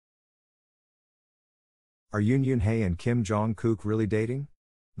Are Yoon Eun Hye and Jong Kook really dating?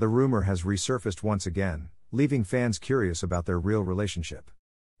 The rumor has resurfaced once again, leaving fans curious about their real relationship.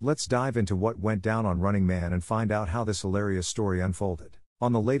 Let's dive into what went down on Running Man and find out how this hilarious story unfolded.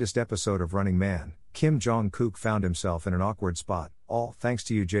 On the latest episode of Running Man, Jong Kook found himself in an awkward spot, all thanks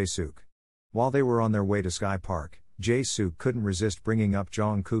to Yoo Jae Suk. While they were on their way to Sky Park, Jae Suk couldn't resist bringing up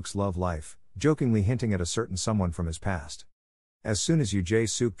Jong Kook's love life, jokingly hinting at a certain someone from his past. As soon as Yoo Jae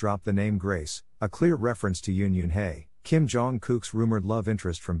Suk dropped the name Grace, a clear reference to Yoon Eun Hye, Jong Kook's rumored love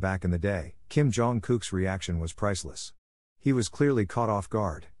interest from back in the day, Jong Kook's reaction was priceless. He was clearly caught off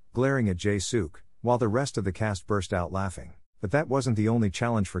guard, glaring at Jae Suk, while the rest of the cast burst out laughing. But that wasn't the only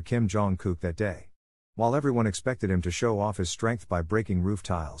challenge for Jong Kook that day. While everyone expected him to show off his strength by breaking roof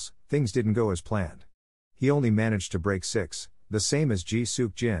tiles, things didn't go as planned. He only managed to break 6, the same as Jae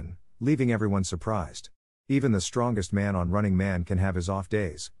Suk Jin, leaving everyone surprised. Even the strongest man on Running Man can have his off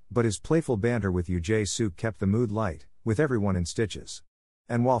days, but his playful banter with Yoo Jae Suk kept the mood light, with everyone in stitches.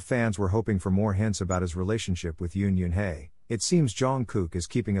 And while fans were hoping for more hints about his relationship with Yoon Eun Hye, it seems Jong Kook is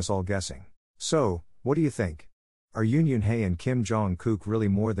keeping us all guessing. So, what do you think? Are Yoon Eun Hye and Jong Kook really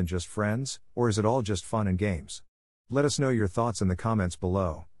more than just friends, or is it all just fun and games? Let us know your thoughts in the comments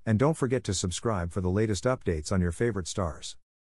below, and don't forget to subscribe for the latest updates on your favorite stars.